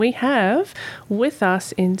We have with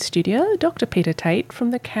us in studio Dr. Peter Tate from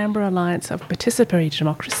the Canberra Alliance of Participatory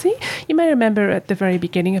Democracy. You may remember at the very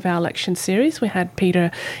beginning of our election series, we had Peter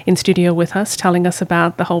in studio with us telling us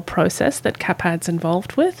about the whole process that CAPAD's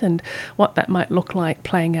involved with and what that might look like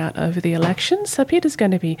playing out over the election. So Peter's going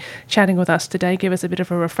to be chatting with us today, give us a bit of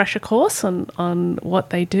a refresher course on what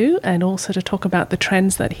they do and also to talk about the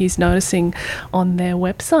trends that he's noticing on their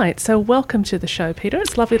website. So welcome to the show, Peter.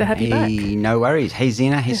 It's lovely to have you back. No worries. Hey,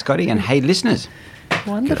 Zena. Hey, Scotty, and hey, listeners.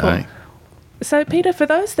 Wonderful. G'day. So, Peter, for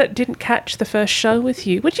those that didn't catch the first show with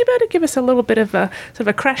you, would you be able to give us a little bit of a sort of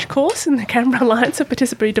a crash course in the Canberra Alliance of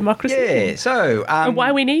Participatory Democracy? Yeah, so... and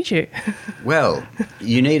why we need you? Well,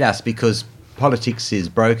 you need us because politics is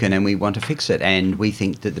broken and we want to fix it, and we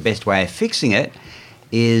think that the best way of fixing it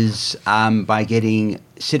is by getting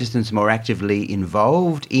citizens more actively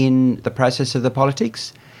involved in the process of the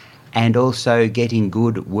politics, and also getting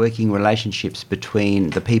good working relationships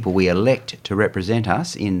between the people we elect to represent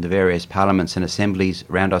us in the various parliaments and assemblies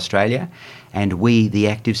around Australia and we, the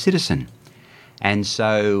active citizen. And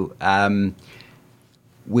so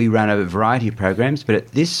we run a variety of programs, but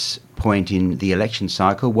at this point in the election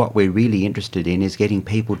cycle, what we're really interested in is getting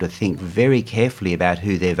people to think very carefully about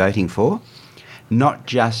who they're voting for, not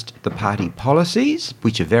just the party policies,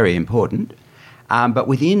 which are very important, but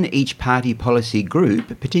within each party policy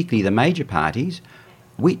group, particularly the major parties,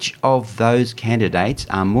 which of those candidates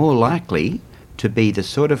are more likely to be the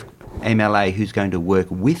sort of MLA who's going to work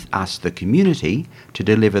with us, the community, to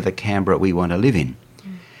deliver the Canberra we want to live in.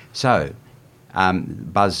 So,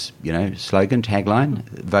 buzz, slogan, tagline,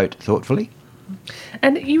 vote thoughtfully.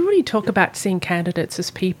 And you really talk about seeing candidates as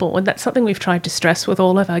people, and that's something we've tried to stress with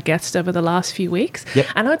all of our guests over the last few weeks. Yep.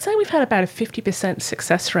 And I would say we've had about a 50%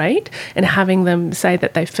 success rate in having them say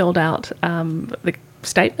that they filled out the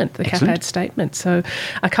statement, the CAPAD statement. So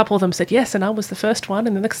a couple of them said yes, and I was the first one,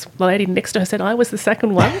 and the lady next to her said I was the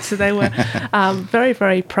second one. So they were very,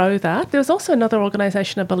 very pro that. There was also another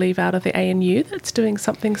organisation, I believe, out of the ANU that's doing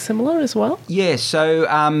something similar as well. Yeah,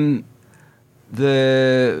 so...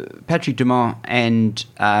 the Patrick Dumont and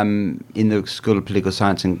in the School of Political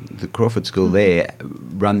Science and the Crawford School there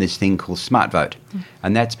run this thing called Smart Vote.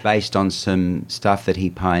 And that's based on some stuff that he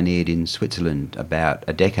pioneered in Switzerland about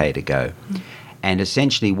a decade ago. And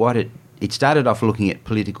essentially what it started off looking at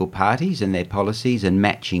political parties and their policies and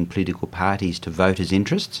matching political parties to voters'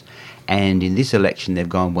 interests. And in this election, they've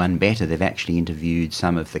gone one better. They've actually interviewed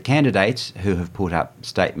some of the candidates who have put up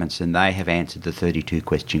statements, and they have answered the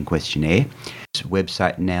 32-question questionnaire. This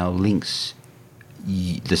website now links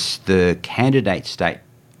the candidate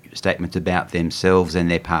statements about themselves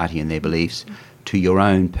and their party and their beliefs to your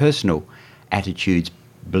own personal attitudes,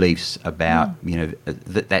 beliefs about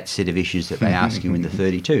that set of issues that they ask you in the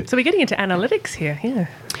 32. So we're getting into analytics here, yeah.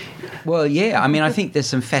 Well, yeah. I mean, I think there's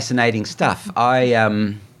some fascinating stuff.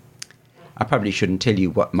 I probably shouldn't tell you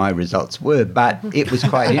what my results were, but it was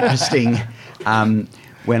quite interesting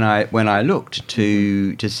when I looked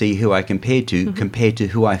to see who I compared to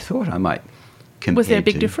who I thought I might compare to. Was there a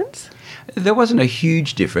big difference? There wasn't a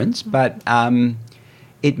huge difference, but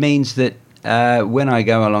it means that when I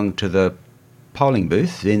go along to the polling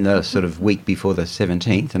booth in the sort of week before the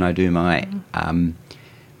 17th, and I do my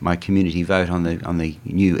my community vote on the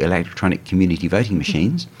new electronic community voting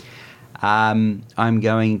machines, I'm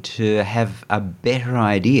going to have a better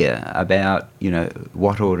idea about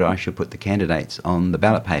what order I should put the candidates on the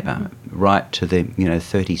ballot paper, right to the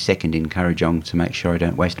 30-second encouraging to make sure I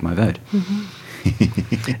don't waste my vote.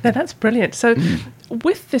 No, that's brilliant. So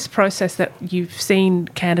with this process that you've seen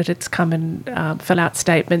candidates come and fill out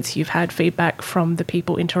statements, you've had feedback from the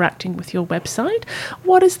people interacting with your website,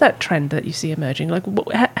 what is that trend that you see emerging? Like,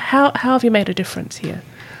 how have you made a difference here?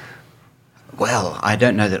 Well, I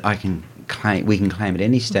don't know that we can claim at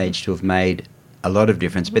any stage to have made a lot of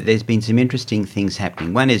difference, but there's been some interesting things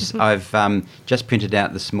happening. One is I've just printed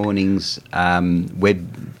out this morning's website.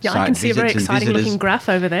 Yeah, I can see a very exciting looking graph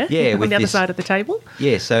over there on the other side of the table.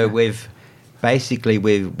 Yeah, so we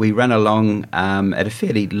run along at a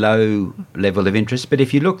fairly low level of interest, but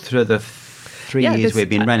if you look through the 3 years we've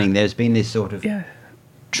been running, there's been this sort of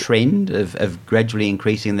trend of gradually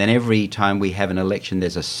increasing. Then every time we have an election,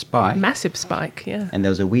 there's a spike. Massive spike, yeah. And there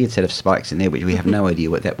was a weird set of spikes in there, which we have no idea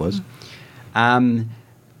what that was.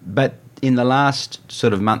 But in the last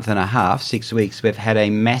sort of month and a half, 6 weeks, we've had a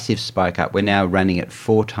massive spike up. We're now running at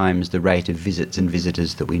 4 times the rate of visits and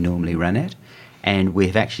visitors that we normally run at. And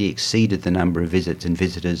we've actually exceeded the number of visits and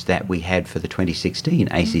visitors that we had for the 2016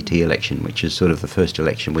 ACT election, which is sort of the first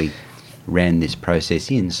election we ran this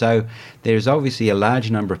process in. So there's obviously a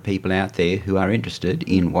large number of people out there who are interested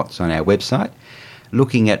in what's on our website.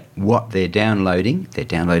 looking at what they're downloading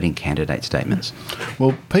candidate statements.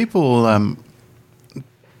 Well, people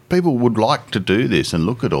would like to do this and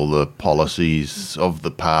look at all the policies of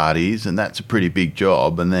the parties, and that's a pretty big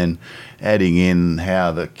job. And then adding in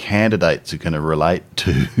how the candidates are going to relate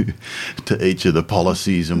to each of the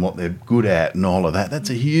policies and what they're good at and all of that, that's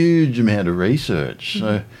a huge amount of research.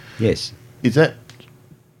 So, yes. Is that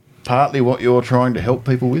partly what you're trying to help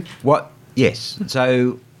people with? Yes.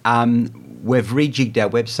 So we've rejigged our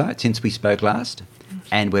website since we spoke last,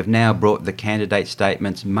 and we've now brought the candidate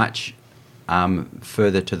statements much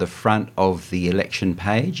further to the front of the election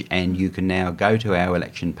page, and you can now go to our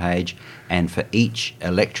election page, and for each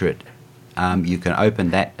electorate you can open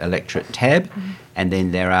that electorate tab, and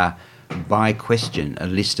then there are by question a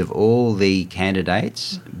list of all the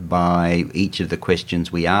candidates by each of the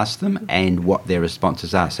questions we ask them and what their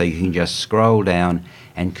responses are. So you can just scroll down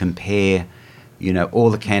and compare, all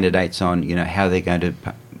the candidates on, how they're going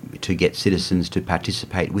to get citizens to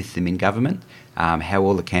participate with them in government. How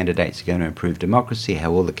all the candidates are going to improve democracy,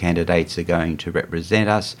 how all the candidates are going to represent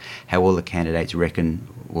us, how all the candidates reckon,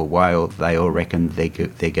 or why they all reckon they're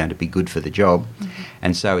going to be good for the job.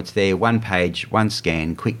 And so it's there, one page, one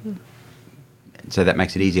scan, quick, so that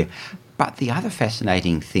makes it easier. But the other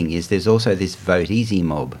fascinating thing is there's also this Vote Easy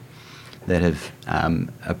mob that have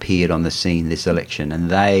appeared on the scene this election, and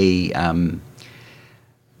they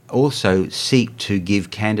also seek to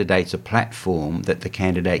give candidates a platform that the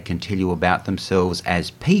candidate can tell you about themselves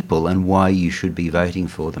as people and why you should be voting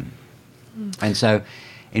for them. And so,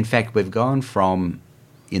 in fact, we've gone from,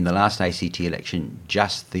 in the last ACT election,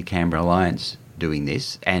 just the Canberra Alliance doing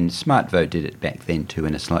this, and Smart Vote did it back then too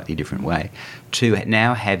in a slightly different way, to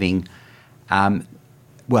now having, and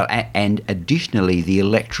additionally the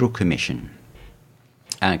Electoral Commission.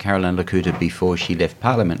 Caroline Lakuta, before she left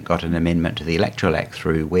Parliament, got an amendment to the Electoral Act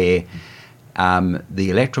through where the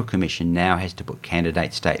Electoral Commission now has to put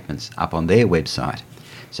candidate statements up on their website.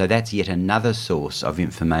 So that's yet another source of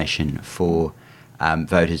information for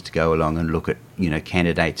voters to go along and look at,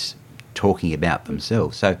 candidates talking about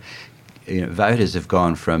themselves. So, voters have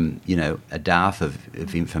gone from, a dearth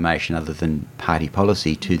of information other than party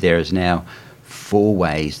policy to there is now 4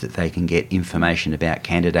 ways that they can get information about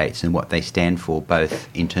candidates and what they stand for, both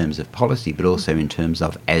in terms of policy but also in terms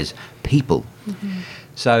of as people.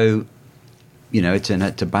 So, it's an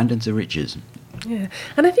abundance of riches. Yeah,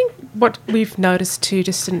 and I think what we've noticed too,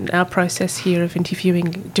 just in our process here of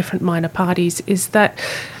interviewing different minor parties, is that,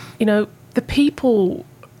 the people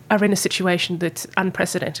are in a situation that's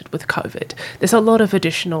unprecedented with COVID. There's a lot of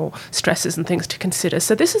additional stresses and things to consider.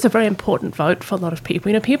 So this is a very important vote for a lot of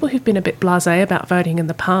people. People who've been a bit blasé about voting in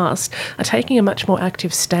the past are taking a much more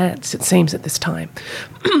active stance, it seems, at this time.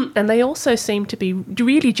 And they also seem to be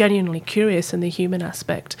really genuinely curious in the human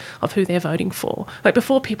aspect of who they're voting for. Like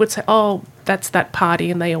before, people would say, oh, that's that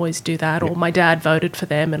party and they always do that, or my dad voted for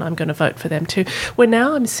them and I'm going to vote for them too. Where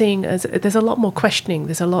now I'm seeing there's a lot more questioning,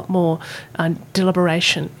 there's a lot more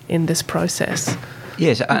deliberation in this process.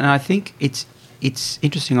 Yes, and I think it's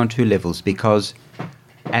interesting on 2 levels, because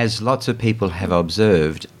as lots of people have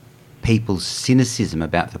observed, people's cynicism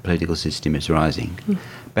about the political system is rising.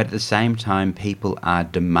 But at the same time, people are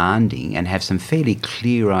demanding and have some fairly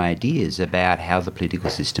clear ideas about how the political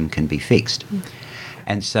system can be fixed.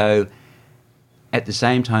 And so at the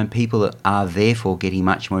same time, people are therefore getting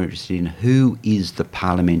much more interested in who is the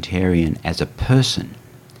parliamentarian as a person.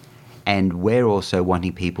 And we're also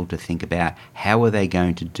wanting people to think about how are they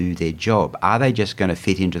going to do their job? Are they just going to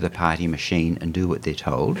fit into the party machine and do what they're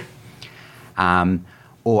told?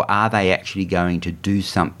 Or are they actually going to do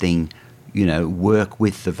something, work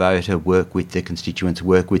with the voter, work with the constituents,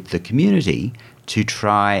 work with the community to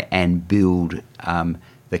try and build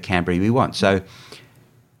the Canberra we want? So,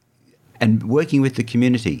 and working with the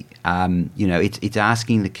community, it's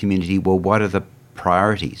asking the community, well, what are the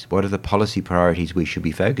priorities? What are the policy priorities we should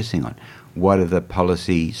be focusing on? What are the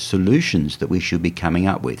policy solutions that we should be coming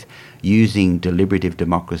up with? Using deliberative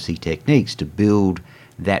democracy techniques to build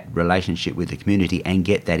that relationship with the community and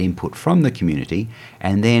get that input from the community,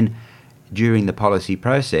 and then during the policy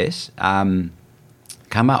process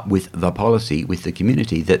come up with the policy with the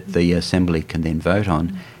community that the Assembly can then vote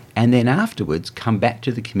on, and then afterwards come back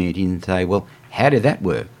to the community and say, well, how did that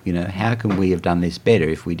work? How can we have done this better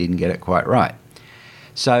if we didn't get it quite right?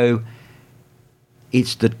 So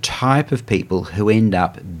it's the type of people who end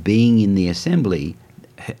up being in the Assembly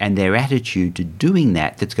and their attitude to doing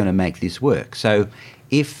that that's going to make this work. So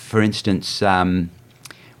if, for instance,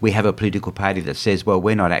 we have a political party that says, well,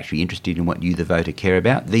 we're not actually interested in what you, the voter, care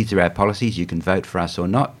about. These are our policies. You can vote for us or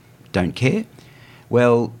not. Don't care.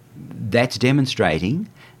 Well, that's demonstrating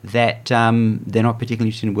that they're not particularly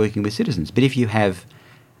interested in working with citizens. But if you have,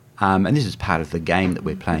 and this is part of the game that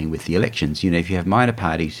we're playing with the elections, if you have minor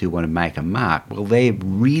parties who want to make a mark, well, they're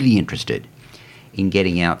really interested in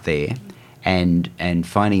getting out there and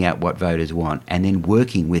finding out what voters want and then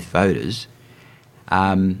working with voters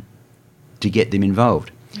to get them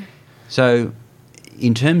involved. So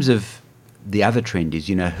in terms of the other trend is,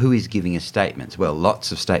 who is giving us statements? Well,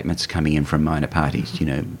 lots of statements coming in from minor parties,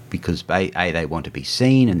 because they want to be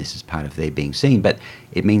seen, and this is part of their being seen, but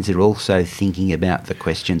it means they're also thinking about the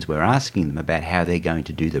questions we're asking them about how they're going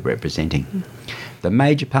to do the representing. The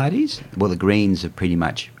major parties, well, the Greens have pretty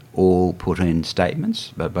much all put in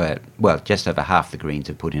statements, but just over half the Greens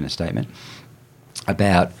have put in a statement.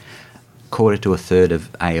 About a quarter to a third of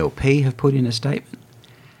ALP have put in a statement.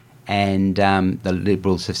 And the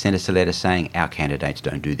Liberals have sent us a letter saying our candidates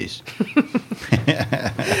don't do this.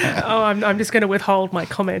 I'm just going to withhold my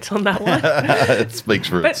comment on that one. It speaks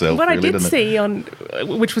for itself. What really, I did see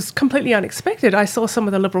which was completely unexpected, I saw some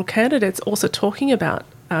of the Liberal candidates also talking about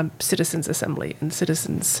citizens' assembly and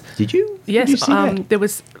citizens. Did you? Yes, Did you see that? There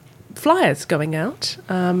was flyers going out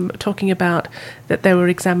talking about that they were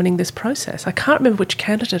examining this process. I can't remember which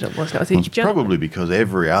candidate it was. No, it's probably because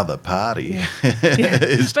every other party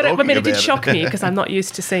is But talking it did about shock me because I'm not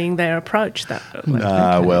used to seeing their approach that way.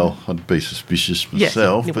 Well, I'd be suspicious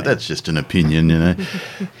myself, anyway. But that's just an opinion,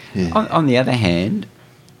 Yeah. On the other hand,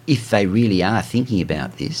 if they really are thinking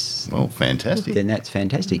about this, well, fantastic. Then that's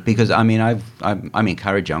fantastic because I'm in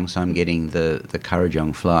Kurrajong, so I'm getting the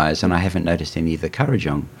Kurrajong flyers, and I haven't noticed any of the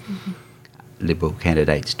Kurrajong Liberal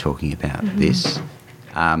candidates talking about this.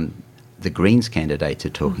 The Greens candidates are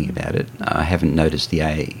talking about it. I haven't noticed the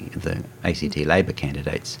ACT Labor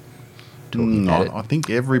candidates talking about it. I think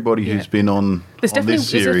everybody who's been on this series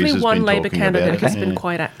there's definitely has one been Labor talking candidate about has been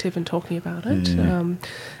quite active in talking about it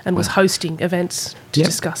and was hosting events to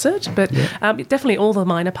discuss it. But definitely all the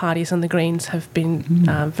minor parties and the Greens have been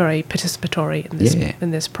very participatory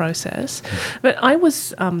in this process. But I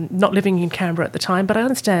was not living in Canberra at the time, but I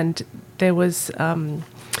understand there was...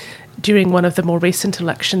 during one of the more recent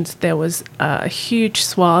elections, there was a huge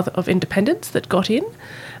swath of independents that got in,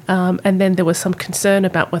 and then there was some concern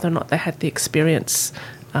about whether or not they had the experience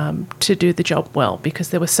to do the job well, because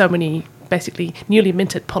there were so many basically newly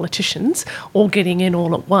minted politicians all getting in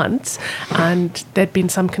all at once, and there'd been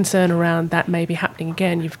some concern around that maybe happening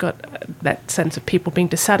again. You've got that sense of people being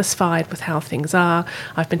dissatisfied with how things are.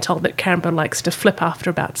 I've been told that Canberra likes to flip after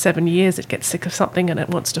about 7 years. It gets sick of something and it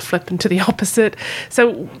wants to flip into the opposite.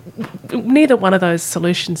 So neither one of those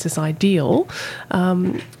solutions is ideal.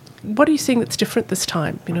 What are you seeing that's different this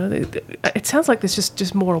time? It sounds like there's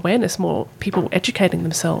just more awareness, more people educating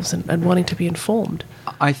themselves and wanting to be informed.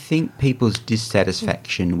 I think people's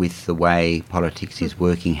dissatisfaction with the way politics is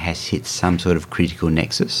working has hit some sort of critical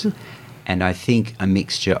nexus. And I think a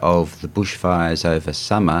mixture of the bushfires over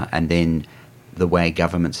summer and then the way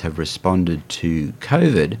governments have responded to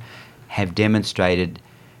COVID have demonstrated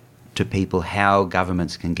to people how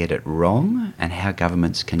governments can get it wrong and how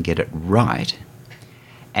governments can get it right.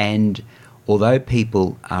 And although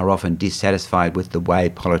people are often dissatisfied with the way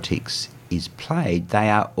politics is played, they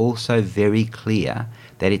are also very clear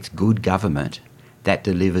that it's good government that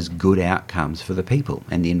delivers good outcomes for the people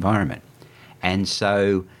and the environment. And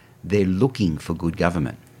so they're looking for good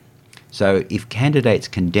government. So if candidates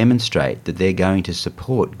can demonstrate that they're going to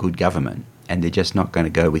support good government and they're just not going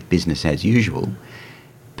to go with business as usual,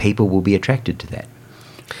 people will be attracted to that.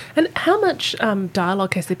 And how much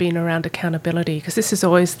dialogue has there been around accountability? Because this is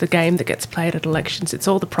always the game that gets played at elections. It's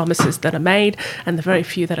all the promises that are made and the very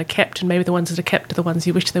few that are kept, and maybe the ones that are kept are the ones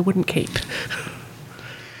you wish they wouldn't keep.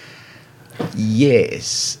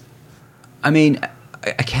 Yes. I mean,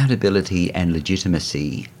 accountability and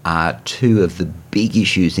legitimacy are two of the big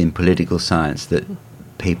issues in political science that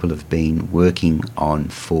people have been working on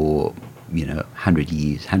for, 100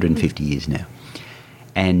 years, 150 years now.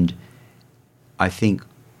 And I think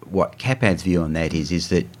what CAPAD's view on that is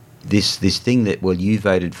that this thing that, well, you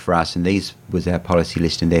voted for us and these was our policy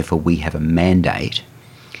list and therefore we have a mandate,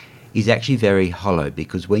 is actually very hollow,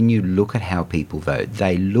 because when you look at how people vote,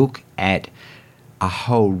 they look at a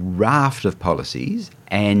whole raft of policies,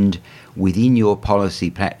 and within your policy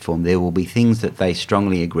platform there will be things that they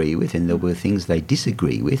strongly agree with and there will be things they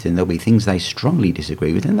disagree with and there'll be things they strongly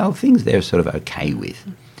disagree with and there'll be things they're sort of okay with.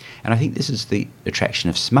 And I think this is the attraction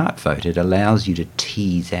of Smart Vote. It allows you to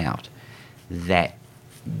tease out that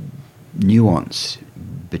nuance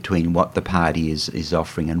between what the party is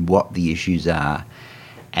offering and what the issues are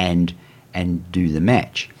and do the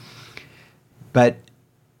match. But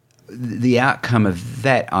the outcome of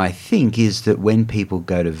that, I think, is that when people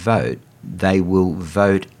go to vote, they will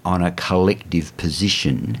vote on a collective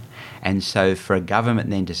position. And so for a government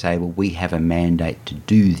then to say, well, we have a mandate to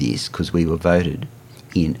do this because we were voted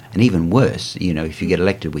in, and even worse, if you get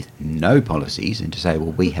elected with no policies and to say,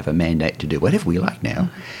 well, we have a mandate to do whatever we like now,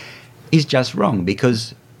 is just wrong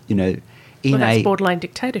because, that's borderline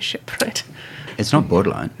dictatorship, right? It's not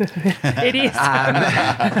borderline. It is.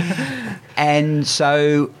 And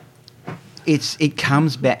so it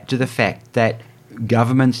comes back to the fact that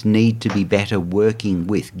governments need to be better governing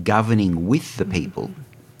with the people.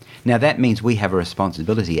 Now, that means we have a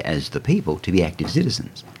responsibility as the people to be active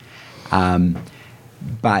citizens.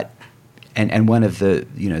 But one of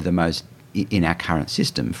the most, in our current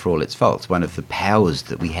system, for all its faults, one of the powers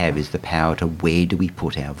that we have is the power to where do we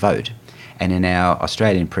put our vote. And in our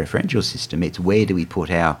Australian preferential system, it's where do we put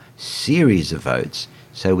our series of votes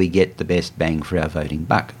so we get the best bang for our voting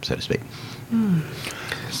buck, so to speak.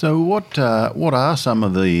 So what are some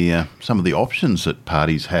of the options that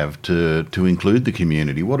parties have to include the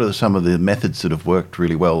community? What are some of the methods that have worked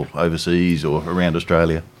really well overseas or around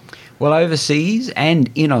Australia? Well, overseas and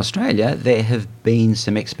in Australia, there have been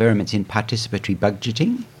some experiments in participatory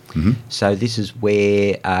budgeting. Mm-hmm. So this is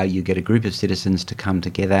where you get a group of citizens to come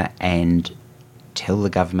together and tell the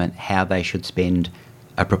government how they should spend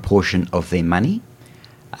a proportion of their money.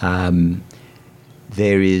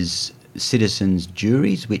 There is citizens'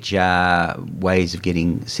 juries, which are ways of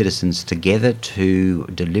getting citizens together to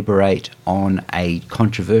deliberate on a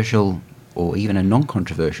controversial or even a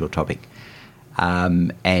non-controversial topic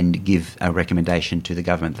and give a recommendation to the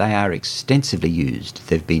government. They are extensively used.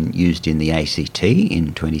 They've been used in the ACT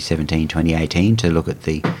in 2017, 2018 to look at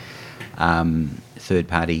the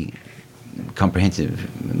third-party comprehensive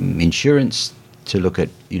insurance, to look at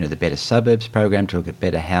the Better Suburbs program, to look at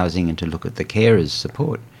better housing, and to look at the carers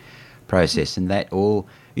support process. And that all,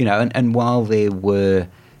 and while there were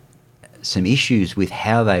some issues with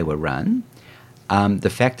how they were run, the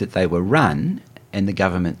fact that they were run and the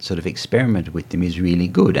government sort of experimented with them is really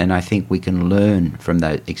good. And I think we can learn from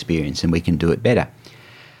that experience and we can do it better.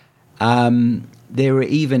 There are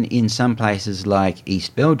even in some places like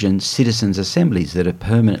East Belgium, citizens' assemblies that are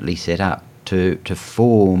permanently set up to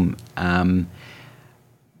form to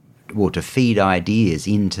feed ideas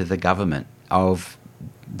into the government of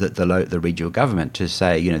the regional government, to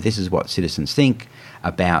say, this is what citizens think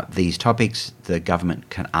about these topics. The government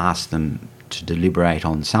can ask them to deliberate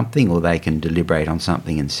on something, or they can deliberate on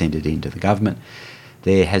something and send it into the government.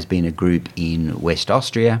 There has been a group in West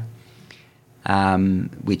Austria,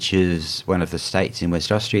 which is one of the states in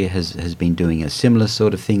West Austria, has been doing a similar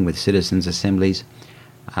sort of thing with citizens' assemblies,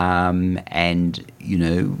 and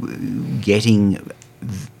getting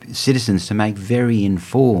citizens to make very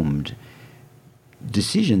informed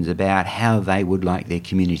decisions about how they would like their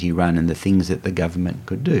community run and the things that the government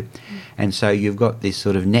could do. And so you've got this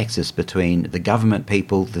sort of nexus between the government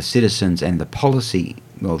people, the citizens, and the policy,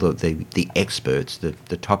 well, the experts,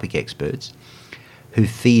 the topic experts, who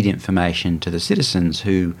feed information to the citizens,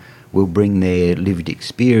 who will bring their lived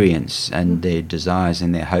experience and their desires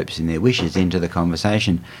and their hopes and their wishes into the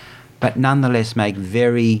conversation, but nonetheless make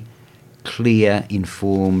very clear,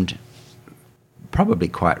 informed, probably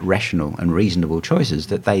quite rational and reasonable choices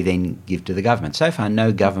that they then give to the government. So far,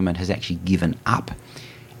 no government has actually given up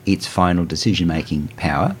its final decision-making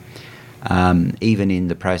power. Even in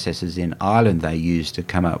the processes in Ireland they used to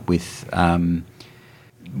come up with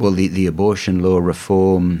the abortion law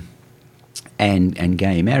reform and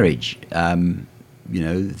gay marriage,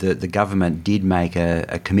 the government did make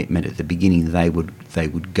a commitment at the beginning they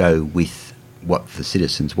would go with what the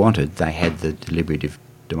citizens wanted. They had the deliberative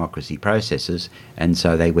democracy processes, and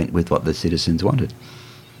so they went with what the citizens wanted.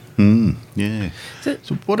 Yeah.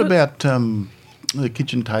 So what about the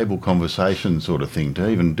kitchen table conversation sort of thing, to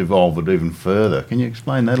even devolve it even further? Can you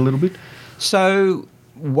explain that a little bit? So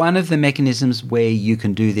one of the mechanisms where you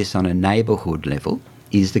can do this on a neighbourhood level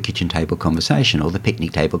is the kitchen table conversation, or the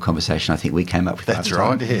picnic table conversation. I think we came up with that's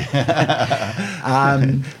last right. Yeah.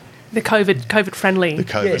 The COVID friendly. The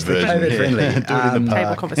COVID version. The COVID friendly. Do it in the park.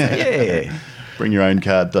 Table conversation. Yeah. Bring your own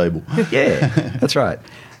card table. Yeah, that's right.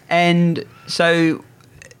 And so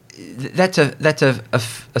that's a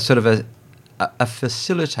sort of a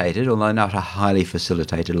facilitated, although not a highly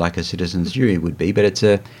facilitated like a citizens' jury would be, but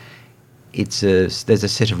there's a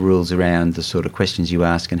set of rules around the sort of questions you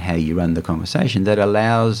ask and how you run the conversation that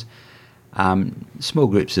allows small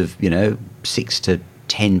groups of 6 to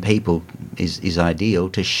 10 people is ideal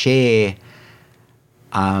to share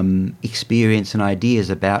experience and ideas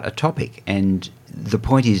about a topic. And the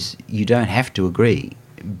point is, you don't have to agree,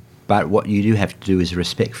 but what you do have to do is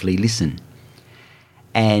respectfully listen.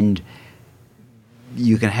 And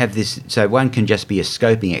you can have this, so one can just be a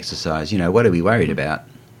scoping exercise, what are we worried about?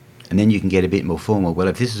 And then you can get a bit more formal. Well,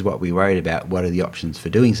 if this is what we're worried about, what are the options for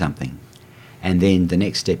doing something? And then the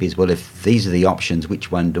next step is, well, if these are the options,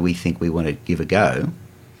 which one do we think we want to give a go?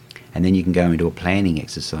 And then you can go into a planning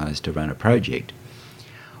exercise to run a project.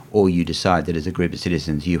 Or you decide that as a group of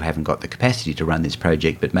citizens you haven't got the capacity to run this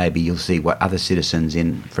project, but maybe you'll see what other citizens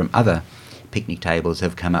from other picnic tables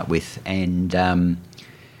have come up with, and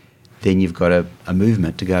then you've got a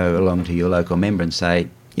movement to go along to your local member and say,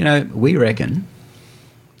 we reckon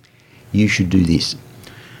you should do this.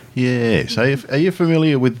 Yeah, so are you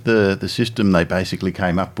familiar with the system they basically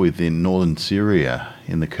came up with in northern Syria,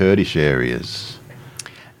 in the Kurdish areas?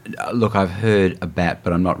 Look, I've heard about,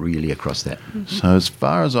 but I'm not really across that. Mm-hmm. So as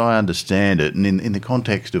far as I understand it, and in the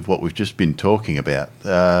context of what we've just been talking about,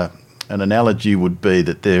 an analogy would be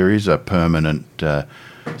that there is a permanent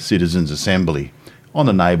citizens' assembly on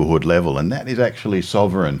the neighbourhood level, and that is actually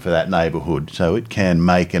sovereign for that neighbourhood, so it can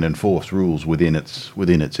make and enforce rules within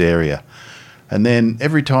its area. And then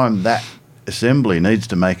every time that assembly needs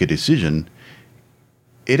to make a decision,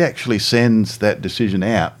 it actually sends that decision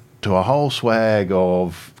out to a whole swag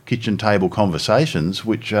of kitchen table conversations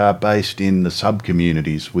which are based in the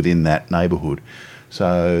sub-communities within that neighbourhood.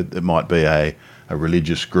 So there might be a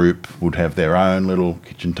religious group would have their own little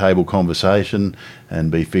kitchen table conversation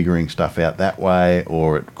and be figuring stuff out that way,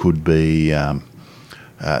 or it could be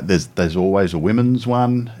there's always a women's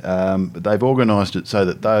one, but they've organised it so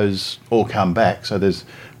that those all come back. So there's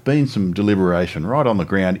been some deliberation right on the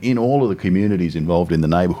ground in all of the communities involved in the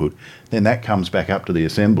neighbourhood. Then that comes back up to the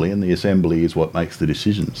Assembly, and the Assembly is what makes the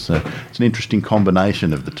decisions. So it's an interesting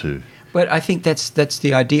combination of the two. But I think that's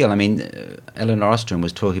the ideal. I mean, Eleanor Ostrom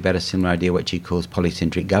was talking about a similar idea, what she calls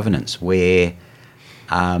polycentric governance, where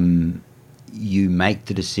you make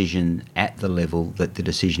the decision at the level that the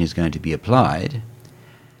decision is going to be applied,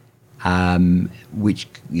 which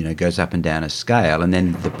goes up and down a scale. And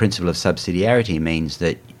then the principle of subsidiarity means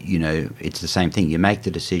that it's the same thing. You make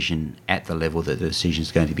the decision at the level that the decision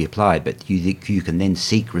is going to be applied, but you can then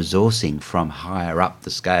seek resourcing from higher up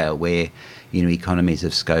the scale, where economies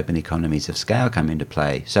of scope and economies of scale come into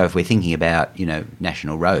play. So if we're thinking about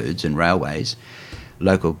national roads and railways,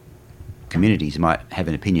 local communities might have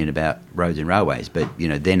an opinion about roads and railways, but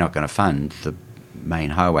they're not going to fund the main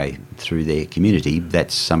highway through their community.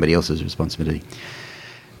 That's somebody else's responsibility.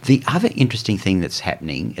 The other interesting thing that's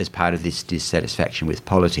happening as part of this dissatisfaction with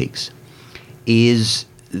politics is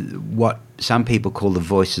what some people call the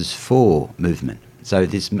Voices For movement. So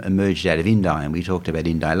this emerged out of Indi, and we talked about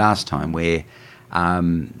Indi last time, where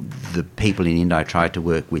the people in Indi tried to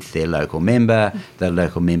work with their local member. The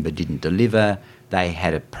local member didn't deliver. They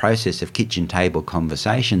had a process of kitchen table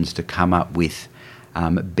conversations to come up with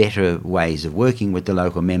better ways of working with the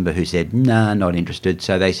local member, who said, nah, not interested.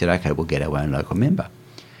 So they said, OK, we'll get our own local member.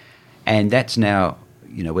 And that's now,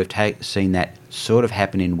 we've seen that sort of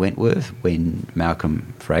happen in Wentworth when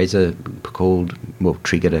Malcolm Fraser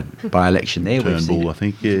triggered a by-election there. Turnbull, I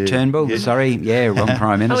think. Yeah. Turnbull, yeah. Sorry. Yeah, wrong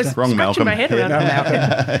Prime Minister. I was Wrong Malcolm. my head around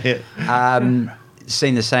Malcolm.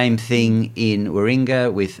 Seen the same thing in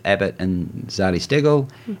Warringah with Abbott and Zali Steggall.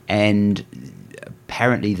 And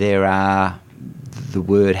apparently there are, the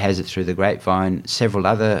word has it through the grapevine, several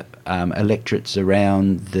other electorates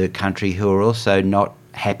around the country who are also not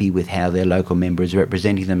happy with how their local member is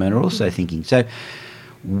representing them and are also thinking. So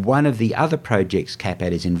one of the other projects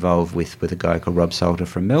CAPAD is involved with a guy called Rob Salter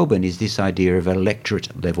from Melbourne, is this idea of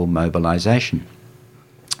electorate level mobilisation,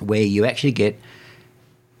 where you actually get,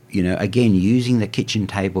 again, using the kitchen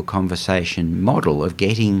table conversation model of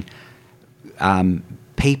getting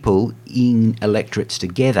people in electorates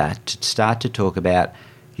together to start to talk about,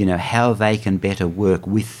 how they can better work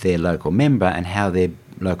with their local member and how their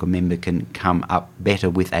local member can come up better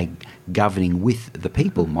with a governing with the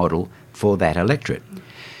people model for that electorate.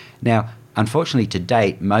 Now, unfortunately, to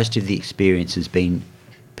date, most of the experience has been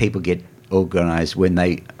people get organised when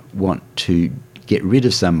they want to get rid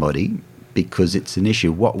of somebody because it's an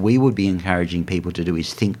issue. What we would be encouraging people to do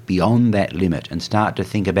is think beyond that limit and start to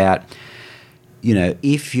think about,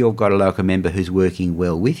 if you've got a local member who's working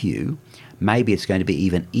well with you, maybe it's going to be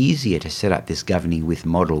even easier to set up this governing with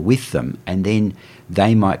model with them, and then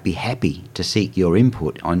they might be happy to seek your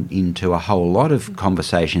input into a whole lot of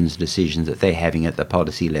conversations, decisions that they're having at the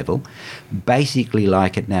policy level, basically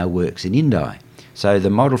like it now works in Indi. So the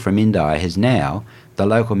model from Indi has now, the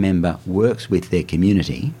local member works with their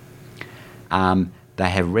community. They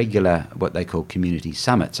have regular, what they call community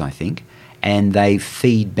summits, I think, and they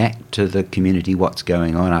feed back to the community what's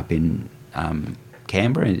going on up in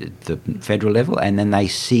Canberra at the federal level, and then they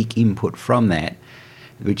seek input from that.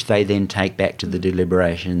 which they then take back to the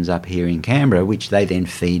deliberations up here in Canberra, which they then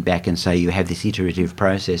feed back and say you have this iterative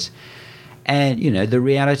process. And, the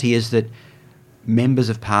reality is that members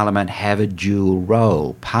of Parliament have a dual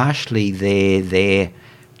role. Partially they're there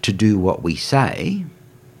to do what we say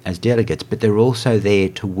as delegates, but they're also there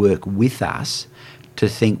to work with us to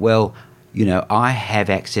think, well, I have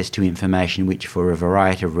access to information which for a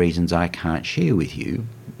variety of reasons I can't share with you,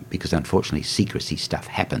 because unfortunately secrecy stuff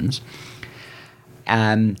happens.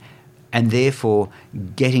 And therefore,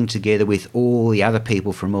 getting together with all the other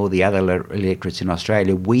people from all the other electorates in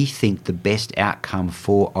Australia, we think the best outcome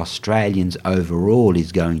for Australians overall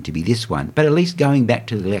is going to be this one. But at least going back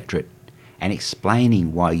to the electorate and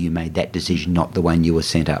explaining why you made that decision, not the one you were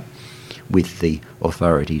sent up with the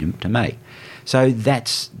authority to make. So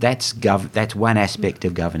that's one aspect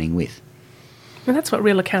of governing with. And that's what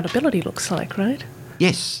real accountability looks like, right?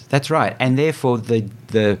 Yes, that's right. And therefore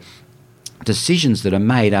the decisions that are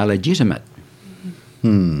made are legitimate.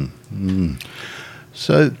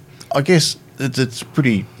 So I guess it's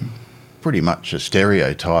pretty much a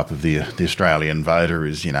stereotype of the Australian voter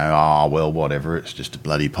is, whatever, it's just a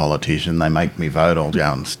bloody politician. They make me vote, I'll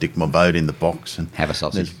go and stick my vote in the box. And have a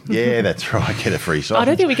sausage. Yeah, that's right, get a free sausage. I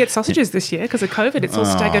don't think we get sausages this year because of COVID. It's all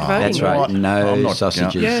staggered voting. That's right, no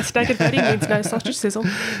sausages. Yeah, staggered voting means no sausage sizzle.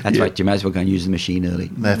 That's right, you may as well go and use the machine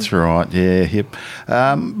early. That's right, yeah, yep.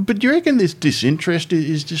 But do you reckon this disinterest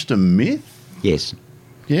is just a myth? Yes.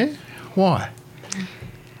 Yeah? Why?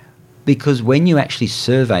 Because when you actually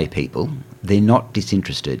survey people, they're not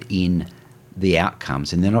disinterested in the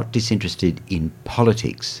outcomes and they're not disinterested in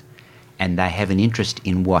politics, and they have an interest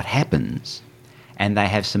in what happens, and they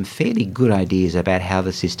have some fairly good ideas about how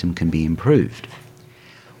the system can be improved.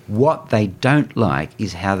 What they don't like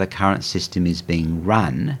is how the current system is being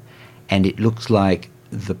run, and it looks like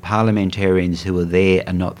the parliamentarians who are there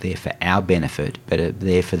are not there for our benefit, but are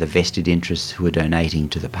there for the vested interests who are donating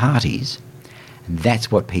to the parties. And that's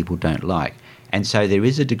what people don't like. And so there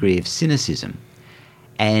is a degree of cynicism.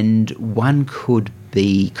 And one could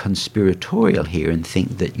be conspiratorial here and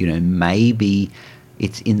think that, maybe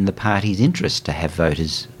it's in the party's interest to have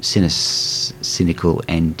voters cynical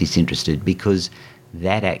and disinterested, because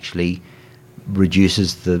that actually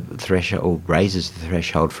reduces the threshold or raises the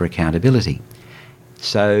threshold for accountability.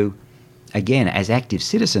 So, again, as active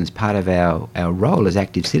citizens, part of our role as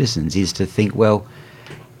active citizens is to think, well,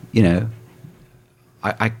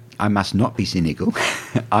 I must not be cynical.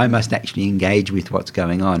 I must actually engage with what's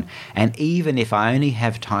going on. And even if I only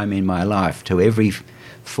have time in my life to every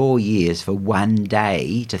 4 years for one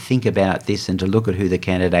day to think about this and to look at who the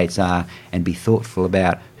candidates are and be thoughtful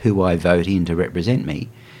about who I vote in to represent me,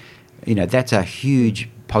 that's a huge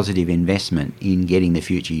positive investment in getting the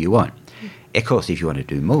future you want. Of course, if you want to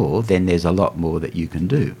do more, then there's a lot more that you can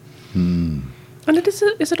do. And is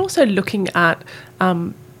it also looking at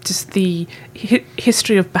just the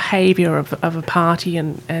history of behaviour of a party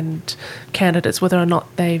and candidates, whether or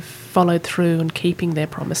not they've followed through in keeping their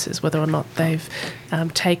promises, whether or not they've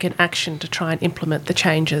taken action to try and implement the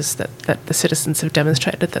changes that the citizens have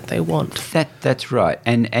demonstrated that they want? That's right.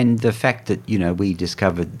 And the fact that, we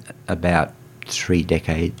discovered about 2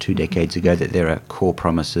 decades ago that there are core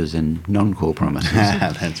promises and non-core promises.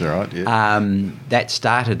 That's right, yeah. That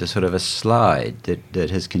started a sort of a slide that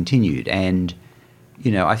has continued. And,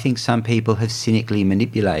 I think some people have cynically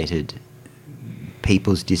manipulated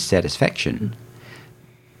people's dissatisfaction.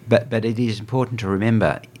 But it is important to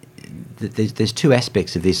remember that there's two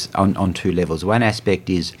aspects of this on two levels. One aspect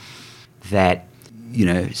is that,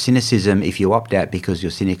 cynicism, if you opt out because you're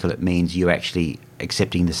cynical, it means you're actually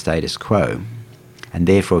accepting the status quo. And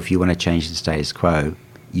therefore, if you want to change the status quo,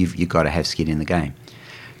 you've got to have skin in the game.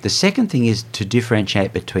 The second thing is to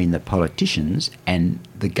differentiate between the politicians and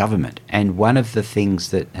the government. And one of the things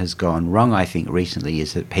that has gone wrong, I think, recently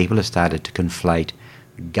is that people have started to conflate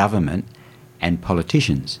government and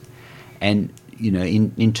politicians. And,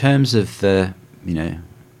 in terms of the,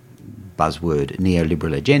 buzzword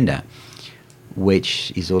neoliberal agenda,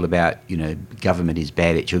 which is all about, government is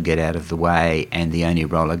bad, it should get out of the way, and the only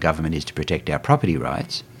role of government is to protect our property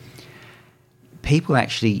rights, people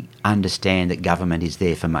actually understand that government is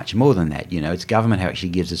there for much more than that. It's government who actually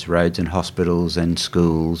gives us roads and hospitals and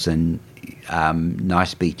schools and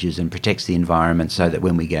nice beaches and protects the environment so that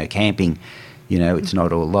when we go camping, it's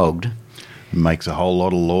not all logged. Makes a whole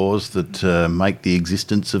lot of laws that make the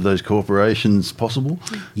existence of those corporations possible.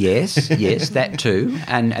 Yes, that too.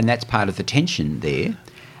 And that's part of the tension there.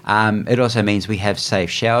 It also means we have safe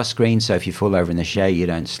shower screens, so if you fall over in the shower, you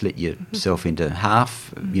don't slit yourself into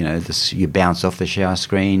half. You bounce off the shower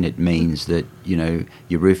screen. It means that,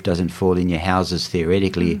 your roof doesn't fall in your houses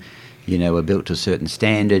theoretically are built to a certain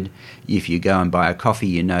standard. If you go and buy a coffee,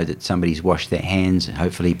 you know that somebody's washed their hands,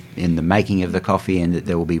 hopefully in the making of the coffee, and that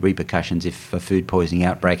there will be repercussions if a food poisoning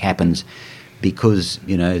outbreak happens because,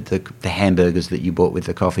 the hamburgers that you bought with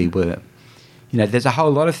the coffee were... there's a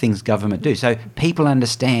whole lot of things government do. So people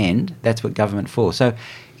understand that's what government's for. So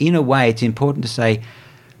in a way, it's important to say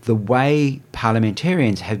the way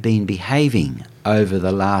parliamentarians have been behaving over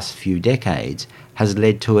the last few decades has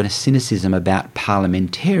led to a cynicism about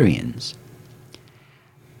parliamentarians.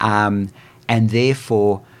 And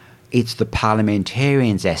therefore, it's the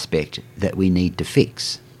parliamentarians aspect that we need to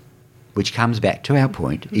fix, which comes back to our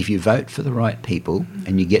point. If you vote for the right people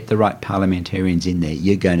and you get the right parliamentarians in there,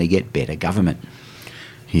 you're going to get better government.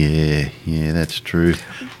 Yeah, that's true.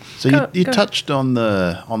 So you touched on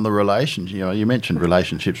the relationship. You mentioned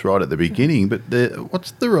relationships right at the beginning, but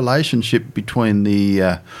what's the relationship between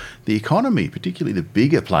the economy, particularly the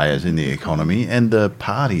bigger players in the economy, and the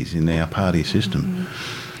parties in our party system?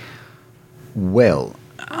 Well,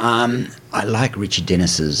 I like Richard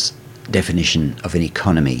Dennis's definition of an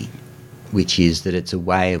economy, which is that it's a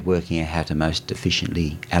way of working out how to most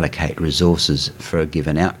efficiently allocate resources for a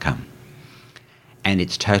given outcome. And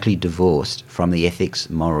it's totally divorced from the ethics,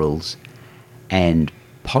 morals, and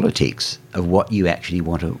politics of what you actually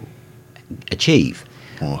want to achieve.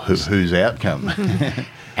 Or whose outcome?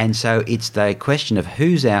 And so it's the question of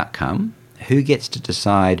whose outcome, who gets to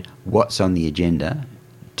decide what's on the agenda,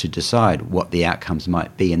 to decide what the outcomes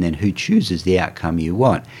might be, and then who chooses the outcome you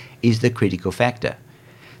want, is the critical factor.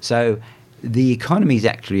 So the economy is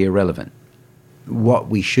actually irrelevant. What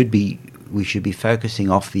we should be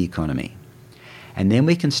focusing off the economy. And then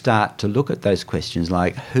we can start to look at those questions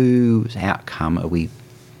like whose outcome are we,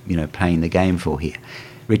 playing the game for here.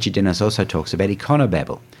 Richard Dennis also talks about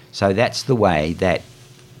econobabble. So that's the way that,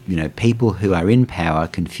 people who are in power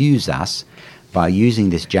confuse us by using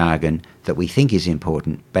this jargon that we think is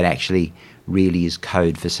important, but actually really is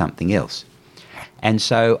code for something else. And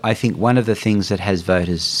so I think one of the things that has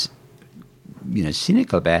voters,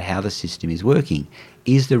 cynical about how the system is working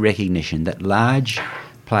is the recognition that large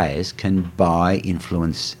players can buy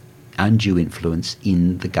influence, undue influence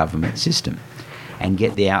in the government system and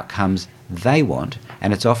get the outcomes they want,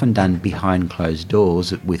 and it's often done behind closed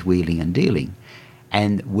doors with wheeling and dealing,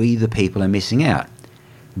 and we the people are missing out.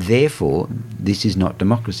 Therefore, this is not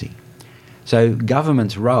democracy. So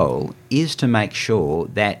government's role is to make sure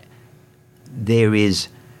that there is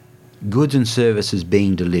goods and services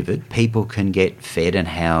being delivered, people can get fed and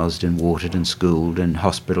housed and watered and schooled and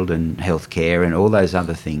hospitaled and healthcare and all those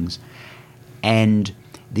other things. And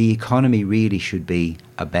the economy really should be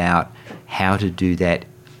about how to do that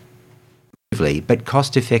effectively. But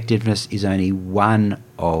cost effectiveness is only one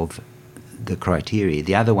of the criteria.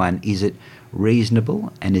 The other one, is it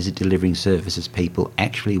reasonable, and is it delivering services people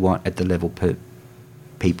actually want at the level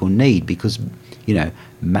people need? Because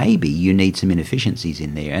maybe you need some inefficiencies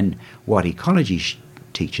in there, and what ecology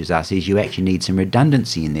teaches us is you actually need some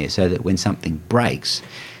redundancy in there so that when something breaks,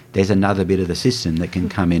 there's another bit of the system that can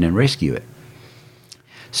come in and rescue it.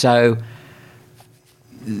 So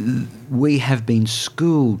we have been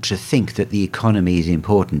schooled to think that the economy is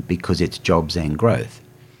important because it's jobs and growth.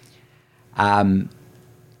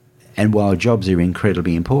 And while jobs are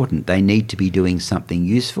incredibly important, they need to be doing something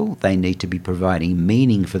useful. They need to be providing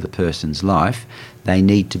meaning for the person's life. They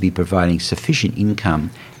need to be providing sufficient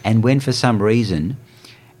income. And when for some reason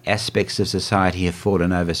aspects of society have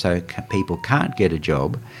fallen over so people can't get a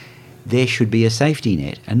job, there should be a safety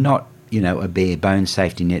net, and not, a bare bones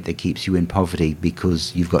safety net that keeps you in poverty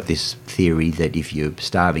because you've got this theory that if you're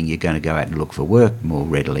starving, you're going to go out and look for work more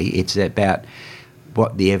readily. It's about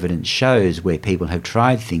what the evidence shows where people have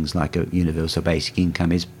tried things like a universal basic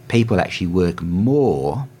income is people actually work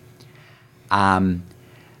more,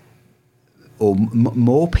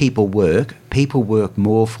 more people work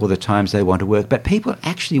more for the times they want to work, but people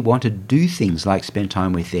actually want to do things like spend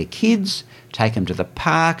time with their kids, take them to the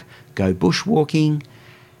park, go bushwalking,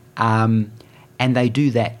 and they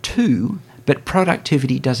do that too, but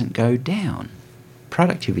productivity doesn't go down.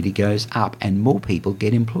 Productivity goes up and more people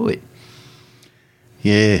get employed.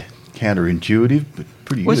 Yeah, counterintuitive, but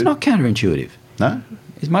pretty good. Well, it's not counterintuitive. No?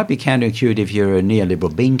 It might be counterintuitive if you're a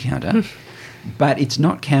neoliberal bean counter, but it's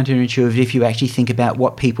not counterintuitive if you actually think about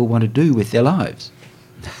what people want to do with their lives.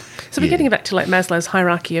 So we're getting back to like Maslow's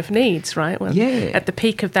hierarchy of needs, right? Well, at the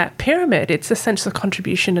peak of that pyramid, it's a sense of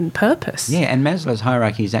contribution and purpose. Yeah, and Maslow's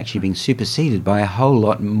hierarchy is actually being superseded by a whole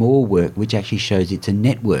lot more work, which actually shows it's a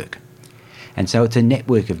network. And so it's a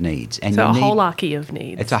network of needs. And so a holarchy of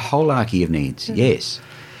needs. It's a holarchy of needs, yes.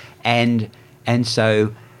 And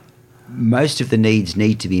so most of the needs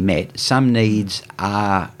need to be met. Some needs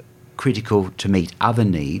are critical to meet other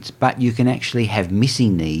needs, but you can actually have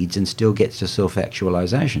missing needs and still get to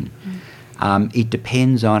self-actualisation. It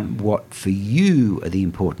depends on what for you are the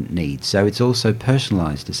important needs. So it's also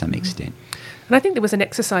personalised to some extent. And I think there was an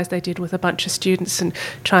exercise they did with a bunch of students and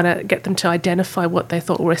trying to get them to identify what they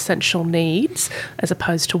thought were essential needs as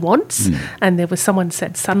opposed to wants. And there was someone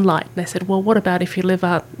said sunlight. And they said, well, what about if you live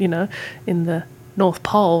out, in the North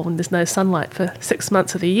Pole and there's no sunlight for 6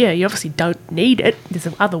 months of the year? You obviously don't need it. There's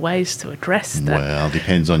other ways to address that. Well,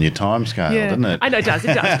 depends on your time scale, doesn't it? I know it does.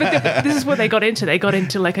 But this is what they got into. They got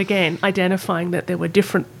into, again, identifying that there were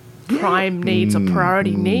different prime needs or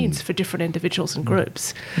priority needs for different individuals and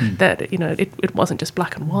groups, that it wasn't just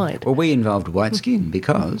black and white. Well, we involved white skin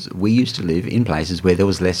because we used to live in places where there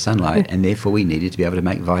was less sunlight, and therefore we needed to be able to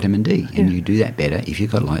make vitamin D, and you do that better if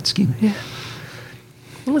you've got light skin.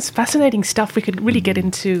 Well, it's fascinating stuff. We could really get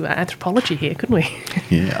into anthropology here, couldn't we?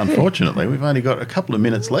 Yeah, unfortunately, we've only got a couple of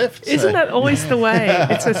minutes left. Isn't that always the way?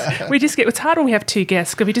 It's hard when we have two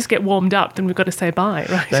guests because we just get warmed up, then we've got to say bye,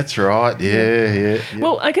 right? That's right, yeah.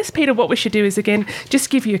 Well, I guess, Peter, what we should do is, again,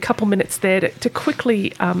 just give you a couple minutes there to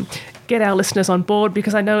quickly get our listeners on board,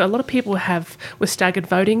 because I know a lot of people with staggered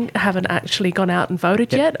voting, haven't actually gone out and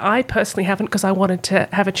voted yet. I personally haven't, because I wanted to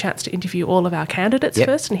have a chance to interview all of our candidates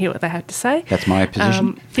first and hear what they had to say. That's my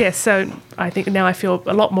position. So I think now I feel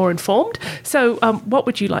a lot more informed. So what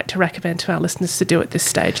would you like to recommend to our listeners to do at this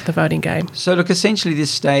stage of the voting game? So look, essentially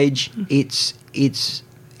this stage, it's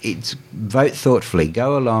vote thoughtfully.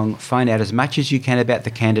 Go along, find out as much as you can about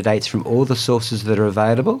the candidates from all the sources that are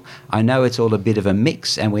available. I know it's all a bit of a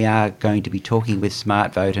mix, and we are going to be talking with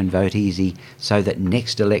Smart Vote and Vote Easy so that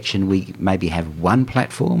next election we maybe have one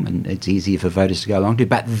platform and it's easier for voters to go along to.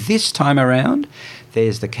 But this time around,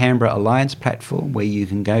 there's the Canberra Alliance platform where you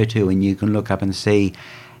can go to and you can look up and see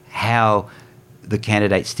how the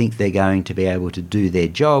candidates think they're going to be able to do their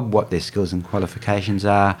job, what their skills and qualifications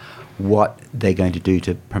are, what they're going to do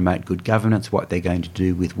to promote good governance, what they're going to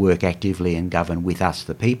do with work actively and govern with us,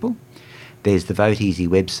 the people. There's the Vote Easy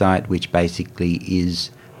website, which basically is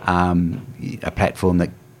a platform that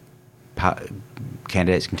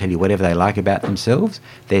candidates can tell you whatever they like about themselves.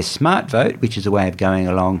 There's Smart Vote, which is a way of going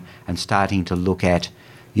along and starting to look at,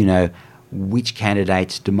 which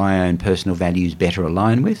candidates do my own personal values better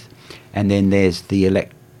align with. And then there's the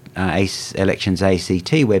Elections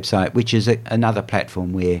ACT website, which is another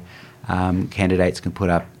platform where candidates can put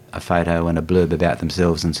up a photo and a blurb about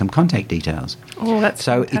themselves and some contact details. Oh, that's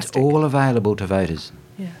so fantastic. It's all available to voters.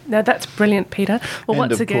 Yeah, no, that's brilliant, Peter. Well,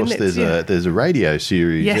 and once again, of course, there's a radio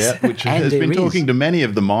series out which has been talking to many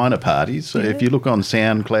of the minor parties. So if you look on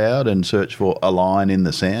SoundCloud and search for Align in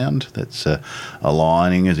the Sound, that's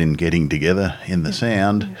aligning as in getting together in the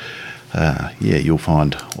sound. You'll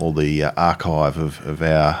find all the archive of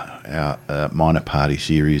our minor party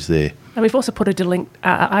series there. And we've also put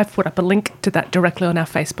I've put up a link to that directly on our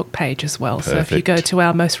Facebook page as well. Perfect. So if you go to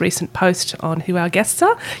our most recent post on who our guests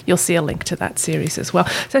are, you'll see a link to that series as well.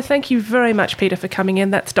 So thank you very much, Peter, for coming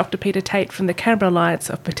in. That's Dr. Peter Tate from the Canberra Alliance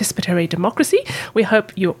of Participatory Democracy. We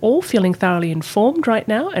hope you're all feeling thoroughly informed right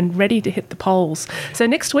now and ready to hit the polls. So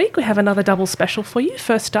next week, we have another double special for you.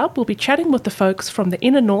 First up, we'll be chatting with the folks from the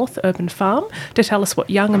Inner North Urban Farm to tell us what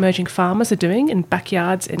young emerging farmers are doing in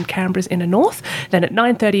backyards in Canberra's Inner North. Then at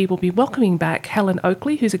 9:30, we'll be welcoming back Helen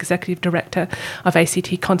Oakley, who's Executive Director of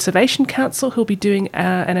ACT Conservation Council, who'll be doing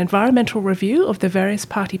an environmental review of the various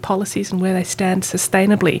party policies and where they stand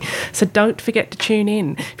sustainably. So don't forget to tune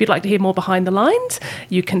in. If you'd like to hear more behind the lines,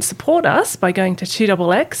 you can support us by going to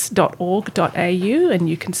 2xx.org.au and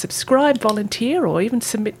you can subscribe, volunteer, or even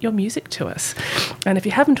submit your music to us. And if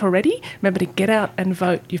you haven't already, remember to get out and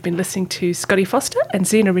vote. You've been listening to Scotty Foster and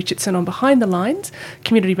Zena Richardson on Behind the Lines,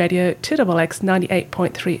 Community Radio 2XX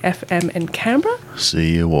 98.3 FM in Canberra.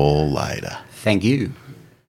 See you all later. Thank you.